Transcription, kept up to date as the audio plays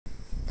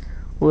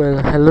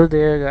Well, hello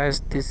there guys,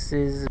 this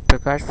is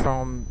Prakash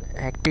from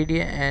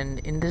hackpedia, and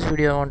in this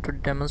video I want to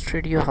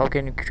demonstrate you how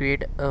can you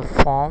create a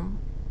form,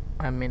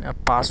 a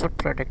password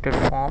protected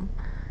form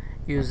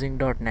using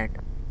 .NET.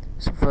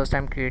 So first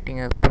I'm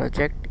creating a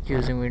project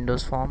using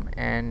Windows Form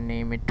and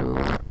name it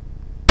to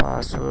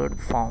password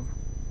form.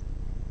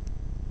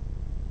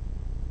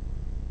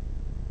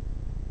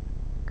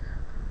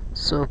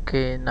 So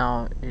okay,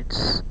 now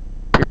it's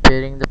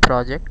preparing the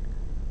project.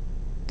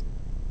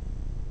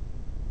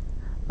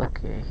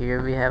 Okay,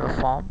 here we have a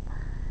form,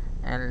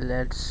 and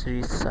let's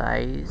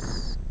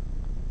resize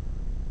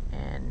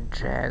and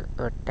drag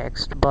a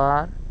text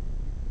bar,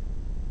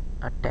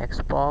 a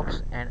text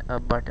box and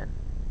a button.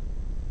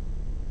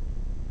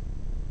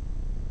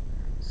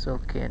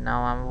 So okay,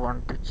 now I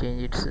want to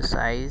change its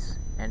size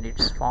and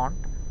its font.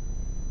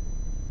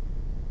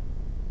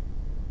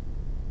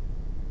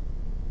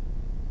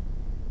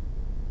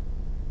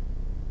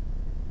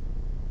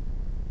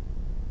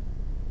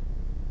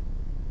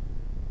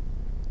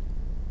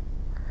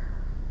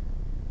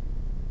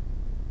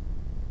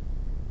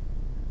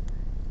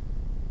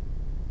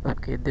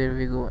 Okay, there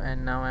we go,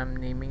 and now I'm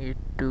naming it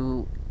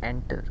to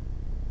enter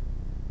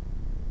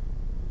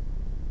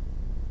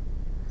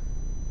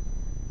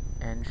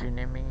and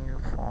renaming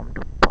form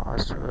to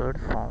password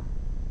form.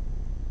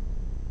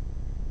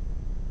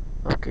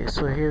 Okay,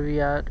 so here we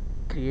are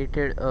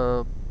created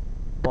a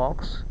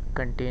box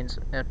contains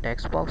a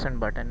text box and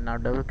button. Now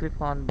double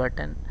click on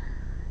button,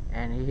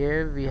 and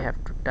here we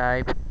have to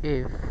type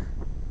if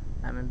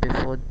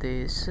before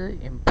this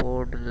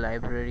import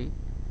library,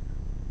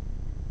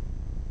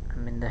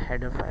 the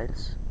header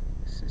files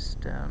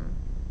system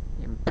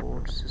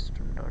import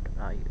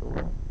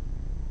system.io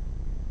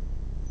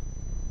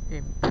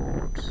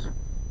imports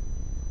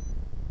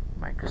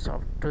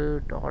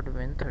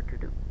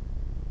Microsoft.win32.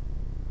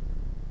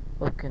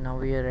 Okay, now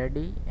we are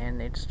ready,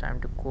 and it's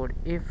time to code.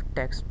 If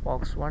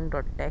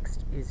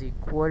TextBox1.text is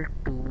equal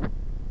to,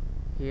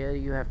 here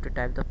you have to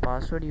type the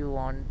password you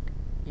want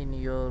in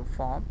your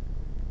form.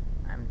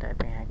 I'm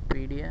typing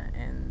hackpedia,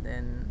 and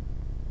then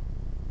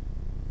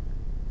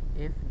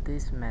if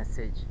this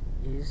message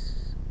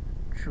is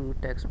true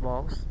text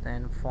box,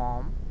 then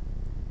form.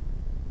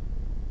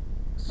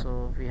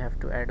 So we have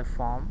to add a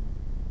form.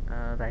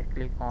 Right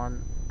click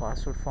on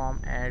password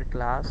form, add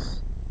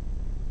class,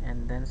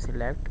 and then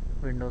select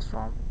Windows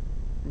Form.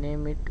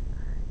 Name it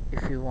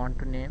if you want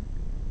to name,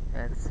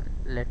 else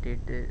let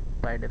it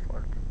by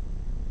default.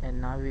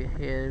 And now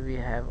here we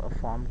have a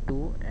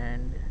Form2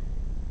 and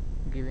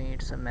giving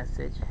it a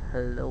message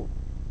hello.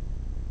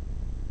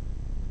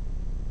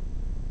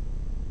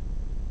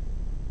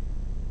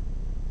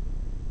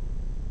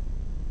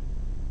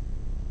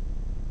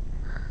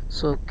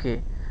 So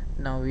okay,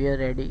 now we are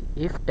ready.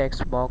 If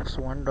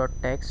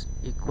TextBox1.text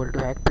equal to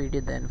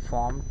hackpedia, then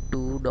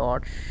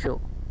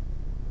Form2.Show.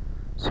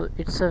 So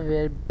it's a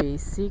very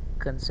basic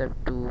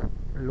concept to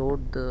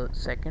load the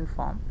second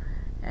form,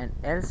 and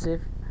else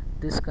if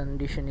this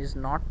condition is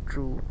not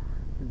true,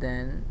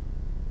 then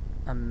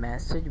a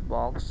message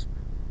box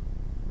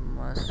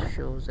must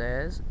shows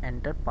as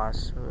enter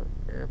password,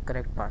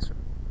 correct password.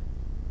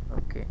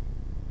 Okay,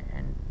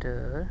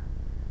 enter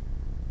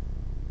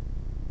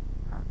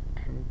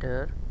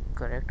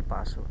correct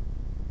password,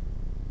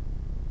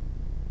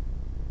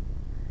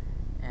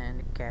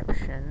 and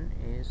caption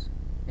is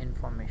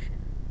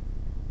information.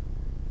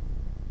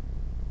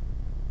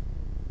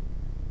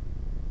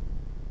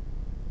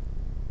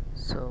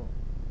 So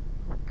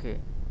okay,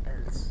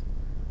 else.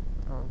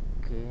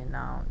 Okay,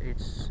 now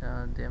it's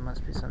there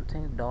must be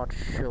something dot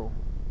show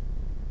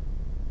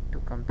to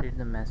complete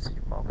the message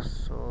box.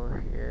 So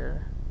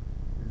here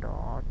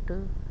dot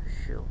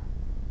show.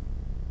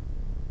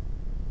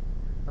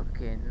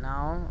 Okay,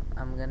 now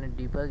I'm gonna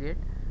debug it.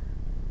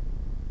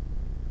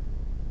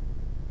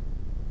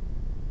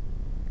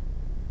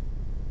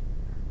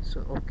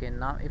 So okay,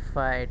 now if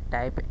I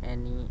type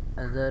any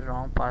other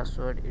wrong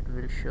password, it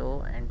will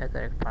show enter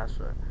correct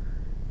password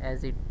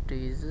as it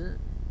is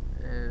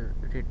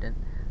written.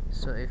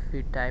 So if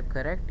we type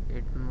correct,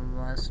 it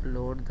must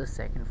load the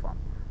second form.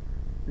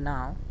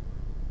 Now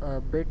a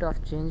bit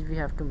of change we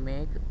have to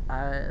make.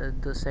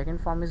 The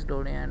second form is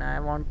loading, and I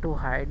want to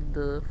hide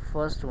the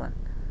first one.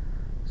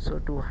 So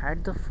to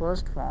hide the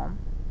first form,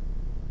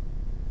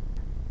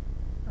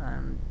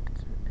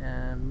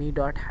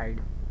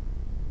 Me.Hide,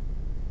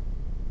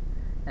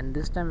 and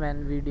this time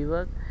when we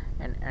debug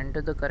and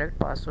enter the correct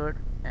password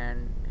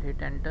and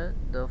hit enter,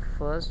 the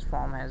first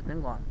form has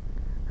been gone.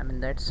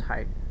 That's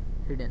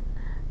hidden.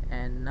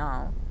 And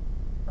now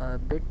a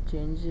bit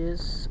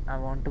changes I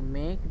want to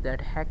make, that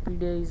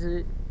hackpedia is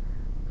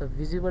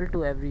visible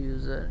to every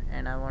user,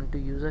 and I want to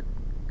use a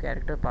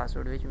character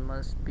password which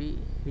must be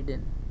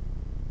hidden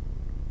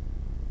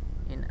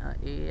in a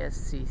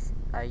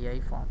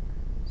ASCII form.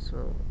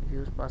 So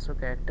use password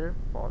character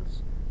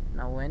false.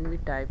 Now when we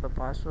type a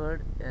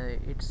password,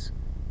 it's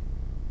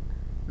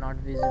not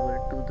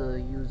visible to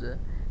the user,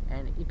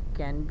 and it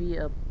can be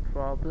a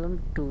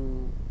problem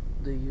to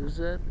the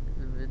user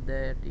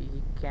that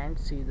he can't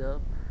see the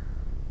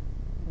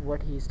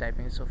what he is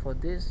typing. So for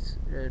this,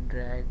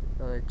 drag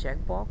a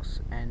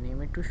checkbox and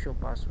name it to show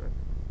password.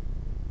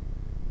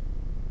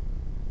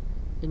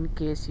 In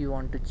case you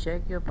want to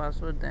check your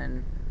password,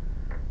 then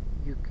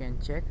you can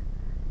check.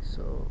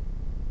 So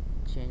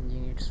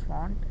changing its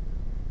font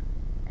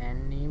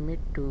and name it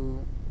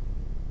to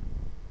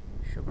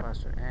show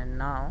password. And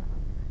now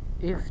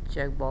if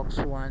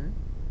checkbox1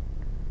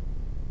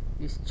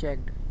 is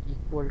checked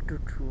equal to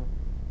true,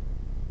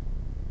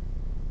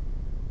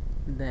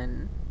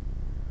 then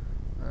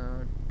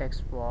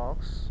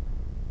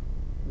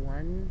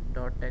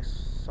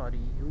textbox1.text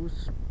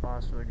use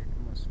password, it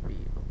must be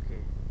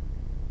okay,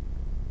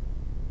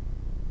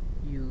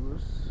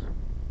 use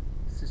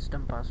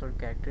system password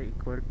character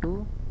equal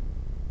to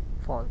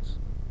false.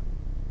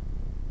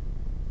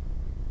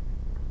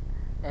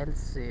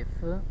 Else if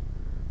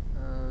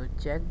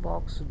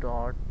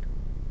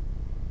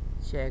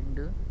checkbox.checked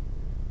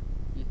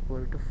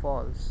equal to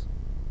false,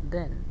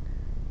 then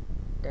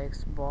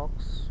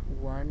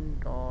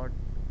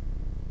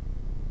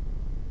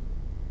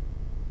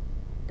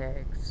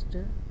textbox1.text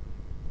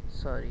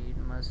it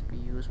must be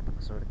use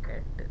password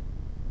character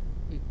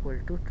equal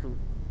to true.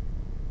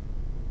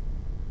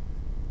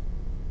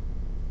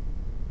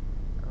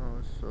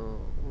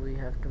 So we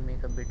have to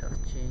make a bit of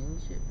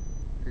change,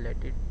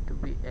 let it to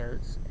be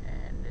else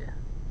and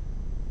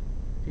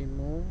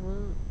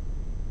remove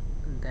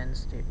then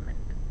statement.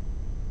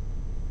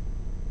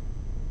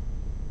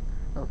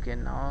 Okay,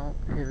 now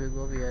here we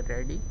go, we are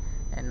ready.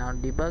 And now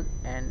debug,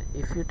 and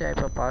if you type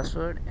a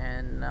password,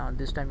 and now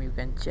this time you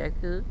can check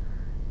this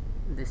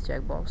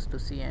checkbox to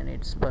see, and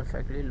it's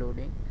perfectly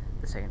loading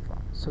the second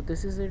form. So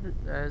this is it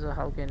as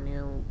how can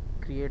you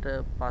create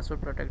a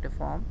password protected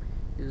form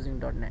using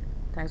 .NET.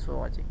 Thanks for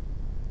watching.